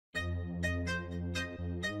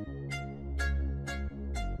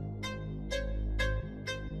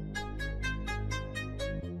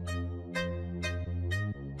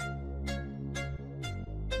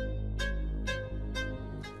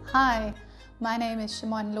Hi, my name is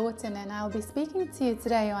Shamon Lortan and I'll be speaking to you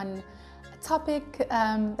today on a topic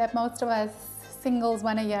that most of us singles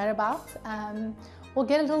want to hear about. We'll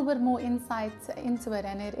get a little bit more insight into it,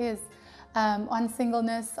 and it is on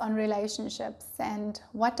singleness, on relationships, and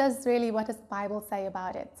what does the Bible say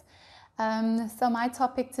about it. So my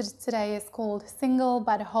topic today is called Single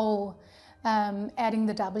But Whole, adding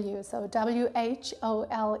the W, so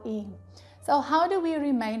W-H-O-L-E. So how do we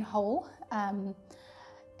remain whole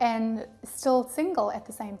and still single at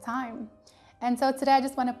the same time? And so today I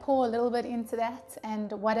just want to pour a little bit into that,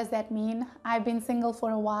 and what does that mean? I've been single for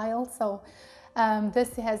a while, so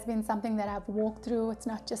this has been something that I've walked through. It's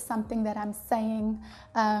not just something that I'm saying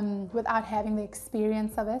without having the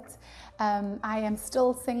experience of it. I am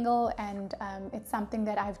still single, and it's something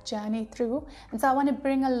that I've journeyed through. And so I want to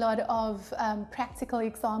bring a lot of practical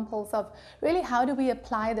examples of really how do we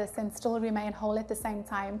apply this and still remain whole at the same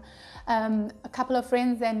time. A couple of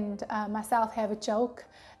friends and myself have a joke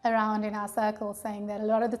around in our circle saying that a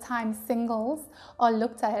lot of the time singles are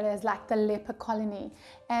looked at as like the leper colony.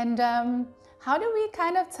 And how do we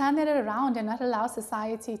kind of turn that around and not allow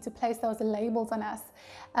society to place those labels on us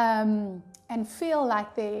and feel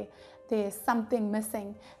like there's something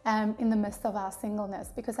missing in the midst of our singleness?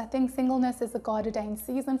 Because I think singleness is a God-ordained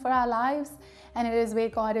season for our lives, and it is where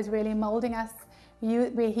God is really molding us,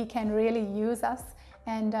 where He can really use us.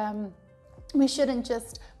 And we shouldn't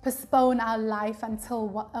just postpone our life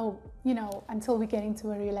until we get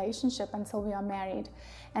into a relationship, until we are married.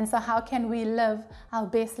 And so how can we live our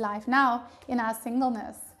best life now in our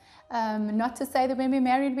singleness? Not to say that when we're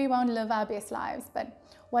married we won't live our best lives, but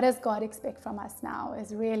what does God expect from us now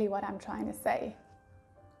is really what I'm trying to say.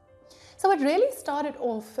 So it really started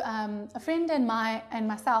off, a friend and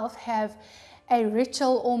myself have a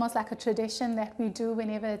ritual, almost like a tradition that we do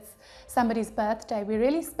whenever it's somebody's birthday. We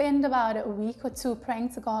really spend about a week or two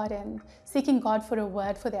praying to God and seeking God for a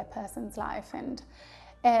word for that person's life. And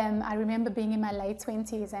I remember being in my late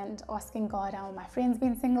 20s and asking God, oh, my friend's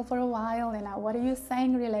been single for a while, and what are you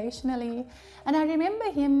saying relationally? And I remember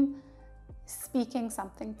Him speaking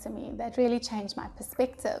something to me that really changed my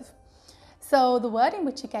perspective. So the word in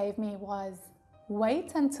which He gave me was,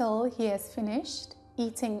 wait until he has finished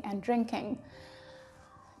eating and drinking.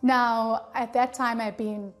 Now, at that time, I'd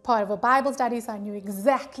been part of a Bible study, so I knew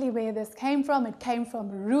exactly where this came from. It came from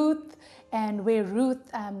Ruth, and where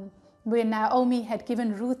Naomi had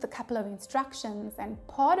given Ruth a couple of instructions, and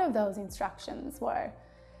part of those instructions were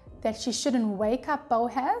that she shouldn't wake up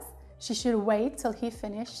Boaz. She should wait till he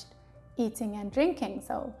finished eating and drinking.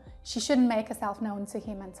 So she shouldn't make herself known to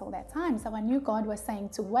him until that time. So I knew God was saying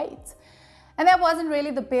to wait. And that wasn't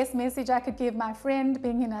really the best message I could give my friend,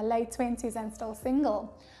 being in her late 20s and still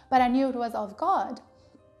single. But I knew it was of God.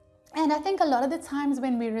 And I think a lot of the times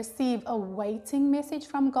when we receive a waiting message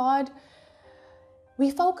from God,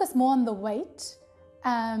 we focus more on the wait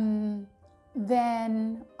than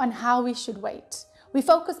on how we should wait. We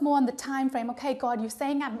focus more on the time frame. Okay, God, you're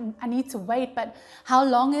saying I need to wait, but how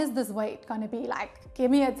long is this wait going to be? Like, give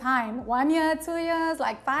me a time. 1 year, 2 years,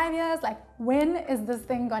 like 5 years? Like, when is this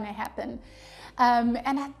thing going to happen?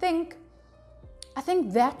 And I think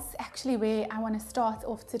that's actually where I want to start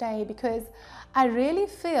off today, because I really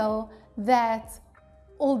feel that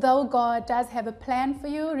although God does have a plan for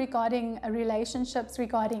you regarding relationships,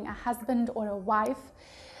 regarding a husband or a wife,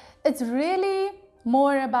 it's really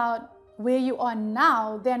more about where you are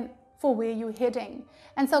now than for where you're heading.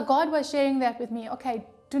 And so God was sharing that with me. Okay,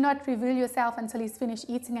 do not reveal yourself until he's finished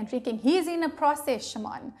eating and drinking. He's in a process,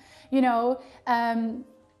 Shamon,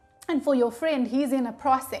 and for your friend, he's in a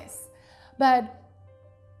process. But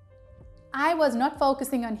I was not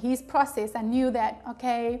focusing on his process. I knew that,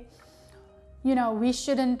 okay, we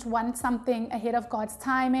shouldn't want something ahead of God's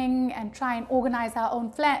timing and try and organize our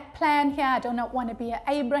own plan here. I do not want to be an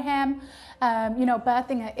Abraham,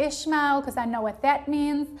 birthing an Ishmael, because I know what that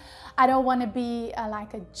means. I don't want to be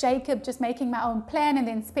like a Jacob, just making my own plan and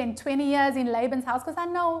then spend 20 years in Laban's house, because I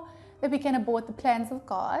know that we can abort the plans of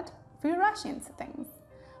God if we rush into things.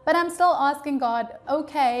 But I'm still asking God,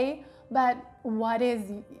 okay, but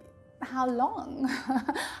how long?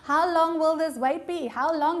 How long will this wait be?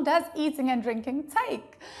 How long does eating and drinking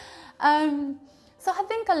take? So I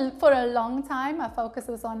think for a long time, my focus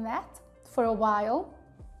was on that for a while.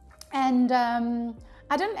 And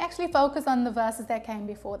I didn't actually focus on the verses that came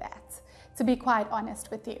before that, to be quite honest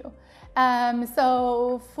with you.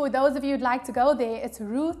 So for those of you who'd like to go there, it's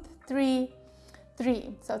Ruth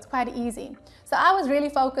 3:3. So it's quite easy. So I was really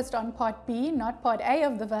focused on part B, not part A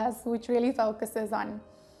of the verse, which really focuses on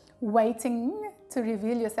waiting to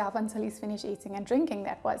reveal yourself until he's finished eating and drinking.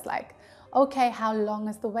 That was like, okay, how long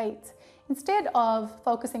is the wait? Instead of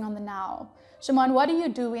focusing on the now. Shamon, what do you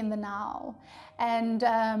do in the now? And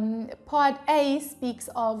part A speaks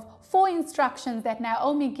of 4 instructions that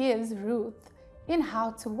Naomi gives Ruth in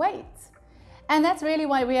how to wait. And that's really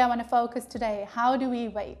why I want to focus today. How do we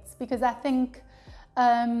wait? Because I think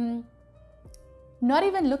not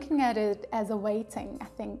even looking at it as a waiting, I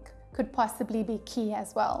think, could possibly be key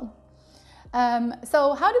as well.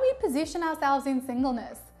 So how do we position ourselves in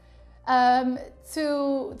singleness?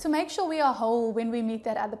 To make sure we are whole when we meet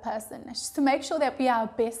that other person, just to make sure that we are our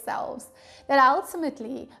best selves, that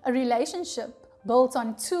ultimately a relationship built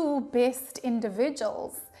on 2 best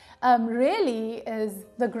individuals really is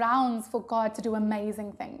the grounds for God to do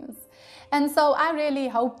amazing things. And so I really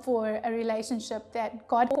hope for a relationship that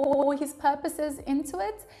God put all his purposes into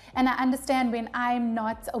it. And I understand when I'm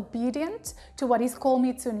not obedient to what he's called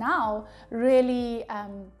me to now, really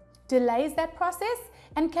delays that process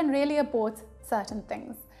and can really abort certain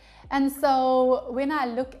things. And so when I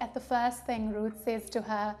look at the first thing Ruth says to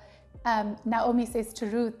her, Naomi says to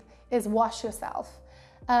Ruth, is wash yourself.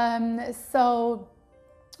 So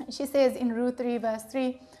she says in Ruth 3 verse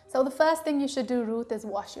 3, so the first thing you should do, Ruth, is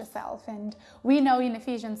wash yourself. And we know in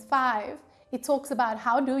Ephesians 5, it talks about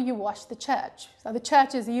how do you wash the church. So the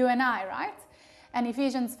church is you and I, right? And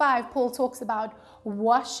Ephesians 5, Paul talks about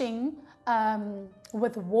washing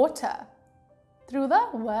with water through the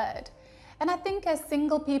word. And I think as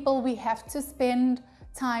single people, we have to spend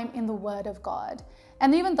time in the word of God.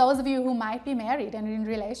 And even those of you who might be married and in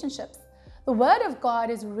relationships, the word of God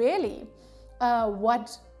is really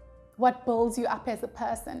what builds you up as a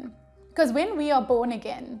person. Because when we are born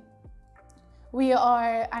again, we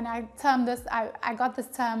are, and I got this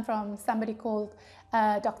term from somebody called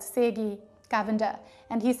Dr. Segi Govender,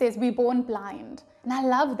 and he says we're born blind. And I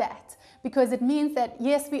love that, because it means that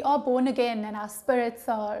yes, we are born again and our spirits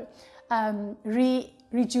are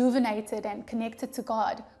rejuvenated and connected to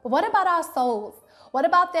God. But what about our souls? What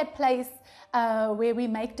about that place where we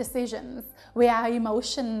make decisions, where our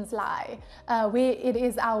emotions lie, where it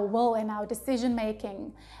is our will and our decision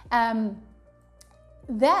making?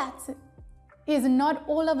 That is not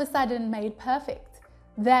all of a sudden made perfect.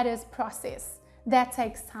 That is process. That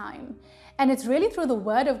takes time. And it's really through the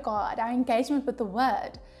word of God, our engagement with the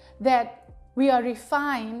word, that we are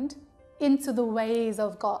refined into the ways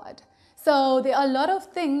of God. So there are a lot of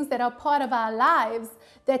things that are part of our lives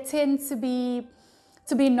that tend to be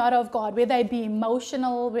not of God, whether they be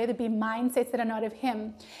emotional, whether they be mindsets that are not of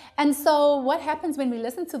him. And so what happens when we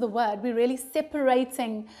listen to the word, we're really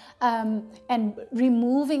separating and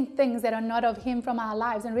removing things that are not of him from our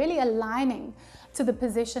lives and really aligning to the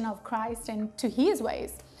position of Christ and to his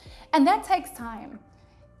ways. And that takes time.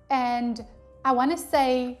 And I want to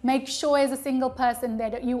say, make sure as a single person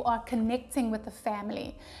that you are connecting with a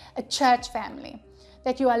family, a church family,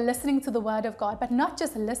 that you are listening to the word of God, but not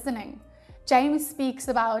just listening. James speaks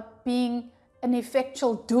about being an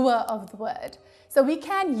effectual doer of the word. So we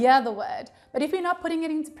can hear the word, but if we're not putting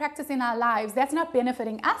it into practice in our lives, that's not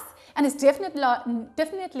benefiting us, and it's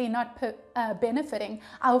definitely not benefiting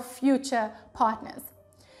our future partners.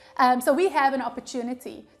 So we have an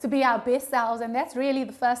opportunity to be our best selves, and that's really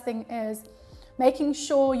the first thing, is making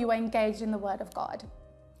sure you are engaged in the word of God.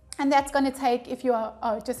 And that's going to take, if you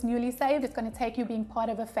are just newly saved, it's going to take you being part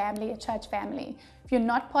of a family, a church family. If you're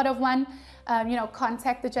not part of one,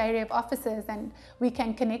 contact the JREV offices and we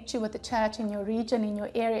can connect you with the church in your region, in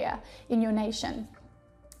your area, in your nation.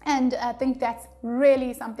 And I think that's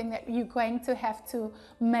really something that you're going to have to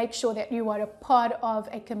make sure that you are a part of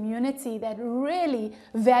a community that really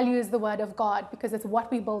values the word of God, because it's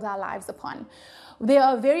what we build our lives upon. There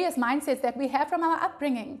are various mindsets that we have from our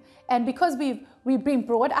upbringing. And because we've been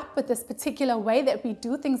brought up with this particular way that we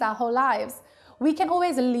do things our whole lives, we can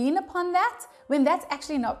always lean upon that when that's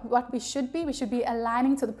actually not what we should be. We should be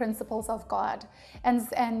aligning to the principles of God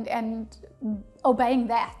and obeying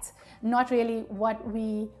that, not really what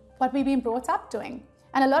we've been brought up doing.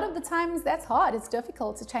 And a lot of the times that's hard. It's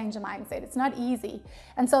difficult to change a mindset. It's not easy.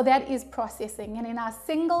 And so that is processing. And in our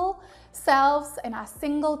single selves, in our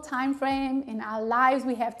single time frame, in our lives,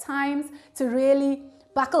 we have times to really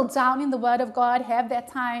buckle down in the word of God, have that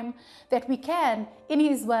time that we can in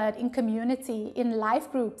his word, in community, in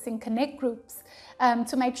life groups, in connect groups,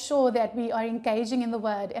 to make sure that we are engaging in the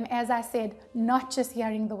word. And as I said, not just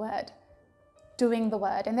hearing the word, doing the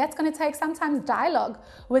word. And that's going to take sometimes dialogue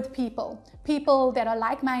with people that are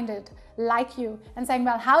like-minded, like you, and saying,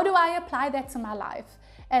 well, how do I apply that to my life?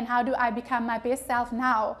 And how do I become my best self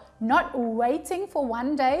now? Not waiting for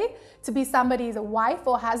one day to be somebody's wife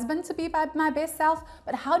or husband to be my best self,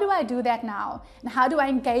 but how do I do that now? And how do I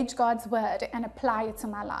engage God's word and apply it to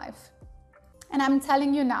my life? And I'm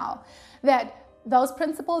telling you now that those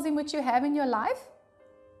principles in which you have in your life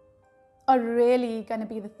are really going to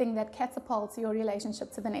be the thing that catapults your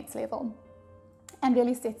relationship to the next level and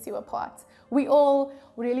really sets you apart. We all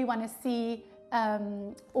really want to see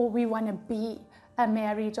or we want to be a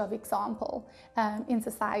marriage of example in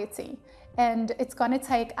society. And it's going to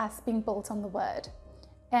take us being built on the word.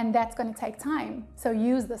 And that's going to take time. So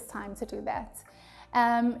use this time to do that.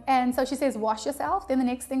 And so she says, wash yourself. Then the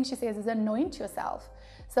next thing she says is anoint yourself.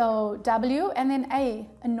 So W and then A,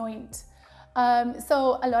 anoint.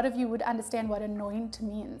 So a lot of you would understand what anoint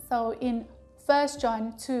means. So in 1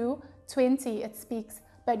 John 2:20, it speaks,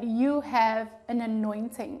 but you have an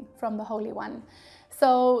anointing from the Holy One.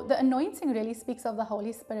 So the anointing really speaks of the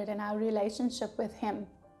Holy Spirit and our relationship with Him.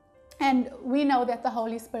 And we know that the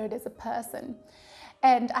Holy Spirit is a person.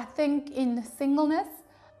 And I think in singleness,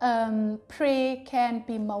 prayer can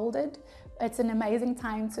be molded. It's an amazing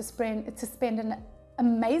time to spend an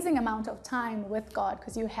amazing amount of time with God,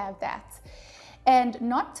 because you have that. And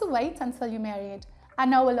not to wait until you're married. I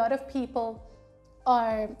know a lot of people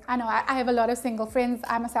I have a lot of single friends.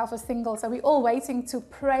 I myself is single, so we're all waiting to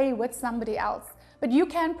pray with somebody else. But you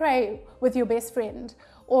can pray with your best friend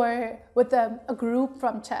or with a group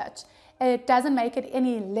from church. It doesn't make it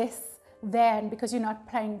any less than because you're not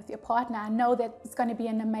praying with your partner. I know that it's going to be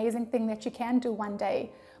an amazing thing that you can do one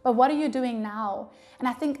day. But what are you doing now? And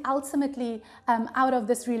I think ultimately, out of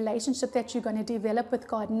this relationship that you're going to develop with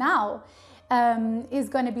God now, is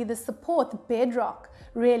going to be the support, the bedrock,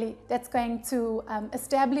 really, that's going to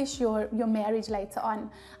establish your marriage later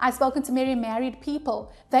on. I've spoken to many married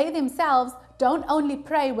people. They themselves don't only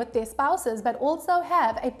pray with their spouses, but also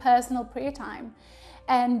have a personal prayer time.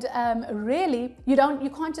 And really, you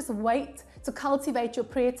can't just wait to cultivate your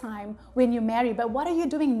prayer time when you're married. But what are you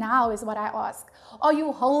doing now is what I ask. Are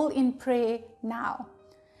you whole in prayer now?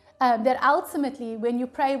 That ultimately, when you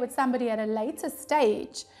pray with somebody at a later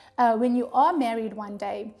stage, when you are married one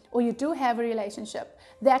day, or you do have a relationship,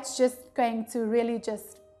 that's just going to really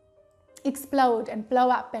just explode and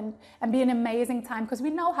blow up and be an amazing time, because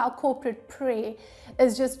we know how corporate prayer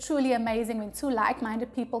is just truly amazing when two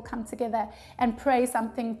like-minded people come together and pray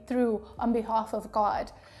something through on behalf of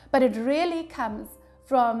God. But it really comes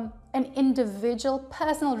from an individual,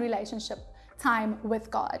 personal relationship time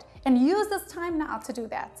with God, and use this time now to do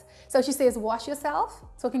that. So she says, wash yourself,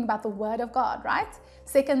 talking about the word of God, right?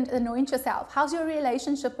 Second, anoint yourself. How's your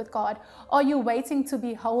relationship with God? Are you waiting to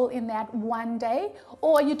be whole in that one day,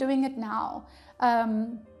 or are you doing it now?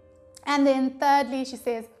 And then thirdly, she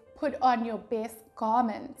says, put on your best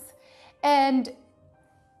garments. And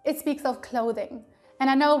it speaks of clothing. And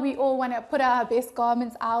I know we all want to put our best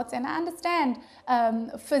garments out, and I understand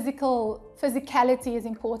physicality is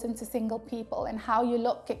important to single people and how you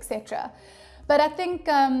look, etc. But I think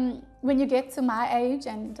when you get to my age,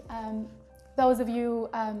 and those of you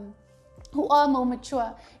who are more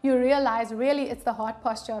mature, you realize really it's the heart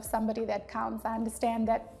posture of somebody that counts. I understand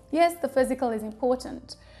that, yes, the physical is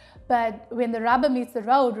important, but when the rubber meets the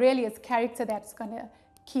road, really it's character that's going to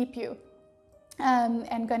keep you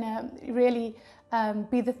and going to really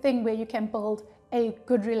be the thing where you can build a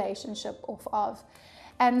good relationship off of.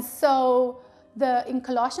 And so in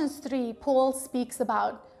Colossians 3, Paul speaks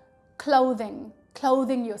about clothing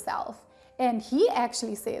yourself. And he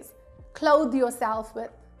actually says, clothe yourself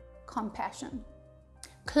with compassion.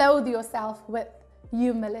 Clothe yourself with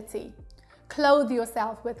humility. Clothe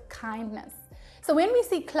yourself with kindness. So when we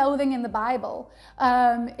see clothing in the Bible,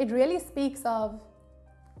 it really speaks of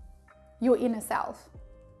your inner self.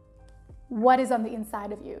 What is on the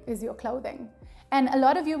inside of you is your clothing. And a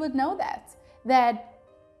lot of you would know that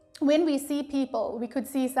when we see people, we could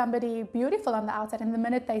see somebody beautiful on the outside, and the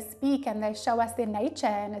minute they speak and they show us their nature,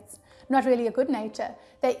 and it's not really a good nature,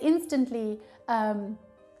 they instantly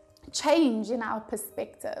change in our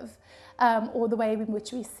perspective or the way in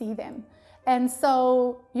which we see them. And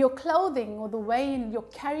so your clothing or the way in your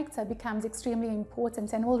character becomes extremely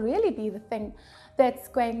important, and will really be the thing that's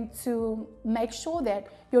going to make sure that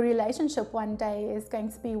your relationship one day is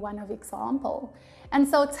going to be one of example. And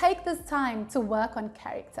so take this time to work on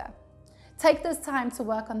character. Take this time to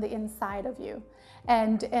work on the inside of you.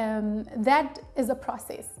 And that is a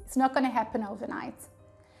process. It's not going to happen overnight.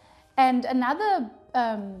 And another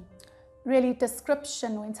really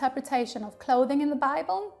description or interpretation of clothing in the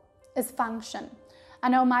Bible is function. I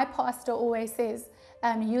know my pastor always says,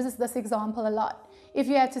 he uses this example a lot. If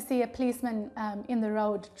you had to see a policeman in the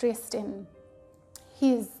road dressed in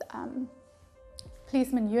his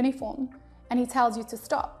policeman uniform and he tells you to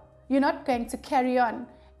stop, you're not going to carry on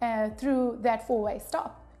through that four-way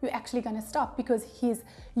stop. You're actually going to stop because his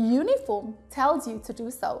uniform tells you to do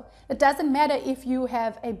so. It doesn't matter if you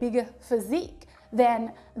have a bigger physique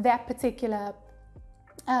than that particular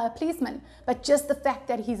policeman, but just the fact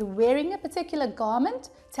that he's wearing a particular garment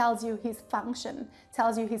tells you his function,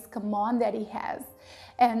 tells you his command that he has.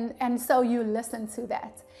 And so you listen to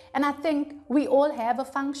that. And I think we all have a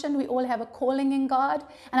function, we all have a calling in God.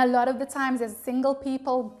 And a lot of the times as single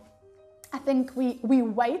people, I think we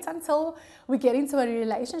wait until we get into a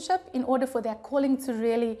relationship in order for that calling to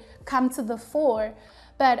really come to the fore.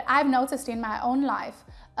 But I've noticed in my own life,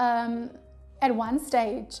 at one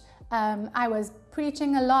stage, I was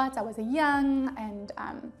preaching a lot, I was young, and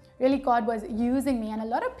really God was using me. And a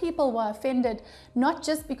lot of people were offended, not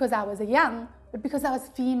just because I was young, but because I was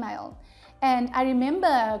female. And I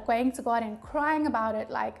remember going to God and crying about it,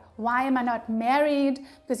 like, why am I not married?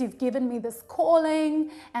 Because you've given me this calling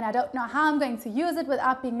and I don't know how I'm going to use it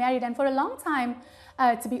without being married. And for a long time,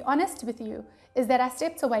 to be honest with you, is that I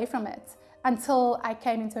stepped away from it until I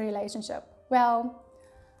came into a relationship. Well,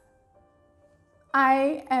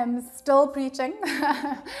 I am still preaching.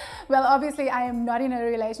 Well, obviously I am not in a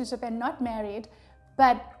relationship and not married,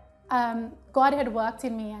 but God had worked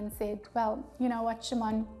in me and said, well, you know what,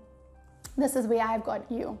 Shamon, this is where I've got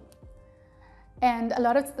you. And a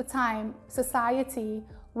lot of the time, society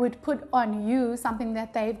would put on you something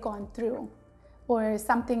that they've gone through or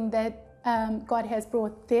something that God has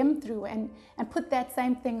brought them through and put that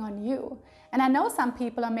same thing on you. And I know some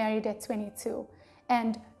people are married at 22.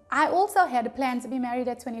 And I also had a plan to be married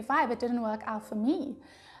at 25. It didn't work out for me.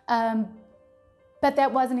 But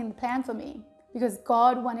that wasn't in the plan for me because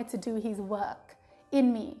God wanted to do his work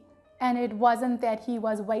in me. And it wasn't that he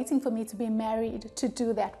was waiting for me to be married to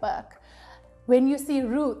do that work. When you see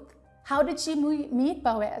Ruth, how did she meet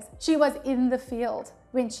Boaz? She was in the field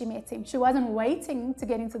when she met him. She wasn't waiting to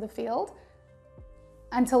get into the field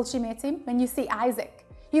until she met him. When you see Isaac,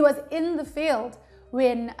 he was in the field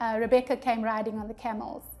when Rebecca came riding on the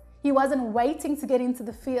camels. He wasn't waiting to get into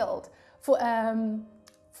the field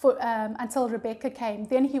until Rebecca came.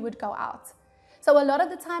 Then he would go out. So a lot of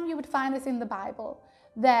the time you would find this in the Bible,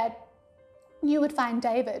 that you would find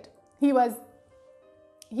David. He was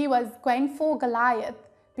going for Goliath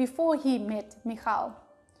before he met Michal.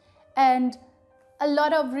 And a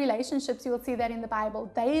lot of relationships, you will see that in the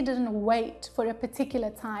Bible, they didn't wait for a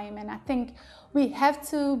particular time. And I think we have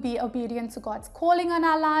to be obedient to God's calling on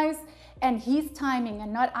our lives and his timing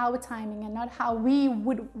and not our timing and not how we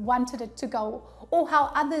would wanted it to go or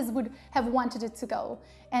how others would have wanted it to go.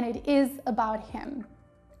 And it is about him.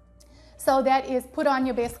 So that is put on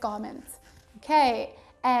your best garments. Okay,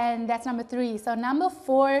 and that's number 3. So number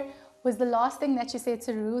 4 was the last thing that she said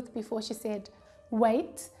to Ruth before she said,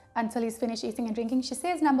 wait until he's finished eating and drinking. She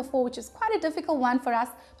says number 4, which is quite a difficult one for us,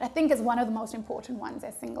 but I think is one of the most important ones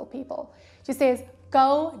as single people. She says,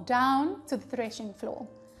 go down to the threshing floor.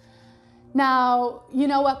 Now, you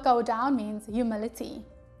know what go down means? Humility.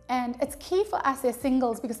 And it's key for us as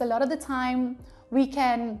singles because a lot of the time we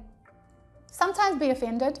can sometimes be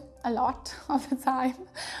offended, a lot of the time,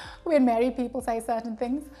 when married people say certain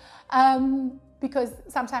things, because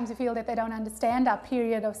sometimes we feel that they don't understand our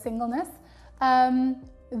period of singleness.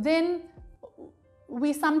 Then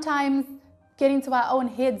we sometimes get into our own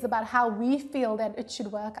heads about how we feel that it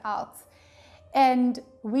should work out. And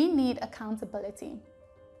we need accountability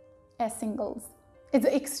as singles. It's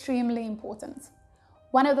extremely important.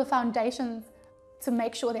 One of the foundations to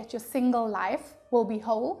make sure that your single life will be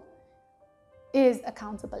whole is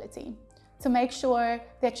accountability. To make sure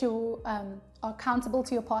that you are accountable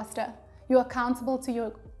to your pastor, you're accountable to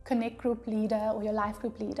your connect group leader or your life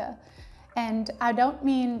group leader. And I don't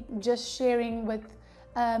mean just sharing with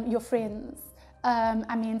your friends.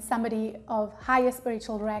 I mean somebody of higher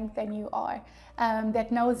spiritual rank than you are,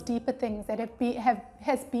 that knows deeper things, that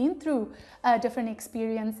has been through different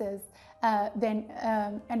experiences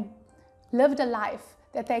and lived a life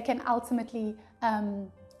that they can ultimately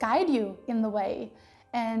guide you in the way.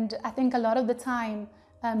 And I think a lot of the time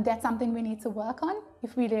that's something we need to work on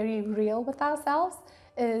if we're very real with ourselves,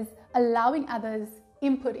 is allowing others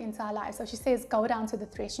input into our lives. So she says, go down to the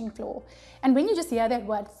threshing floor. And when you just hear that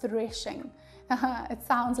word threshing, it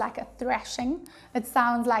sounds like a thrashing. It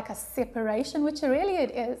sounds like a separation, which really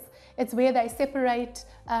it is. It's where they separate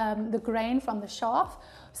the grain from the chaff.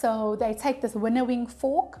 So they take this winnowing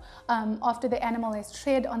fork. After the animal has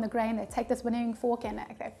tread on the grain, they take this winnowing fork and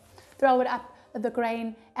they throw it up, the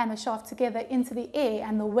grain and the chaff together into the air,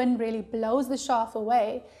 and the wind really blows the chaff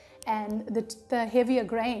away. and the heavier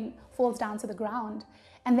grain falls down to the ground.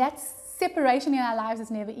 And that separation in our lives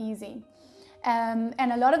is never easy. And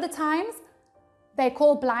a lot of the times, they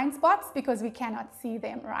call blind spots because we cannot see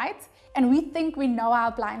them, right? And we think we know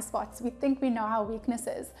our blind spots. We think we know our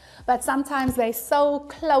weaknesses. But sometimes they're so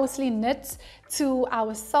closely knit to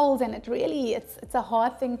our souls, and it's a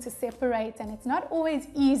hard thing to separate, and it's not always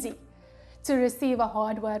easy to receive a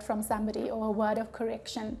hard word from somebody or a word of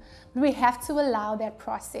correction. But we have to allow that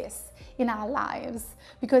process in our lives,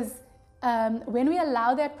 because when we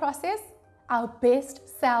allow that process, our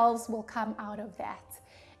best selves will come out of that.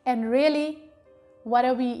 And really, what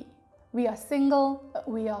are we? We are single, but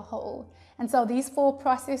we are whole. And so these 4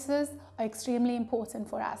 processes are extremely important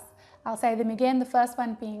for us. I'll say them again. The first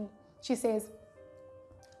one being, she says,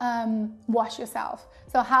 wash yourself.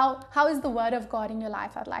 So how is the word of God in your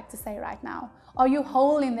life, I'd like to say right now? Are you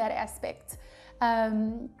whole in that aspect?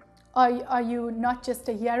 Are you not just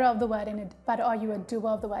a hearer of the word, but are you a doer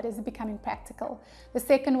of the word? Is it becoming practical? The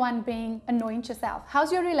second one being, anoint yourself.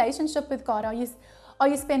 How's your relationship with God? Are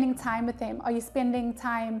you spending time with Him? Are you spending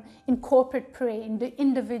time in corporate prayer, in the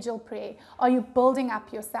individual prayer? Are you building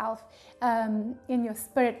up yourself in your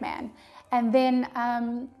spirit, man? And then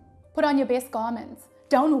put on your best garments.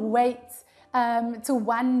 Don't wait to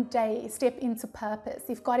one day step into purpose.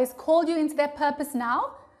 If God has called you into that purpose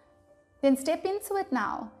now, then step into it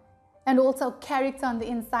now. And also, character on the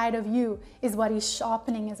inside of you is what He's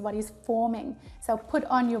sharpening, is what He's forming. So put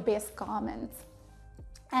on your best garments.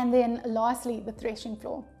 And then lastly, the threshing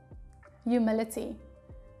floor. Humility.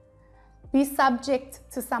 Be subject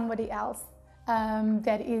to somebody else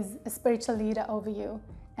that is a spiritual leader over you,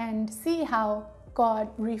 and see how God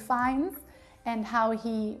refines and how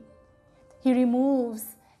He removes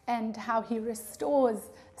and how He restores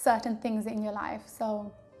certain things in your life.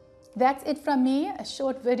 So that's it from me, a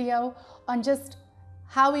short video on just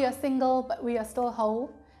how we are single, but we are still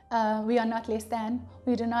whole. We are not less than.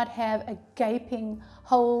 We do not have a gaping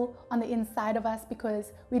hole on the inside of us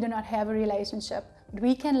because we do not have a relationship. But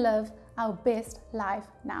we can live our best life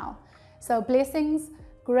now. So blessings,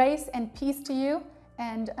 grace, and peace to you.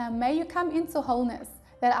 And may you come into wholeness,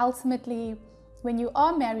 that ultimately, when you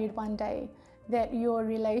are married one day, that your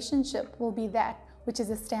relationship will be that which is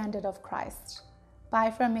a standard of Christ.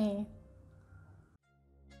 Bye from me.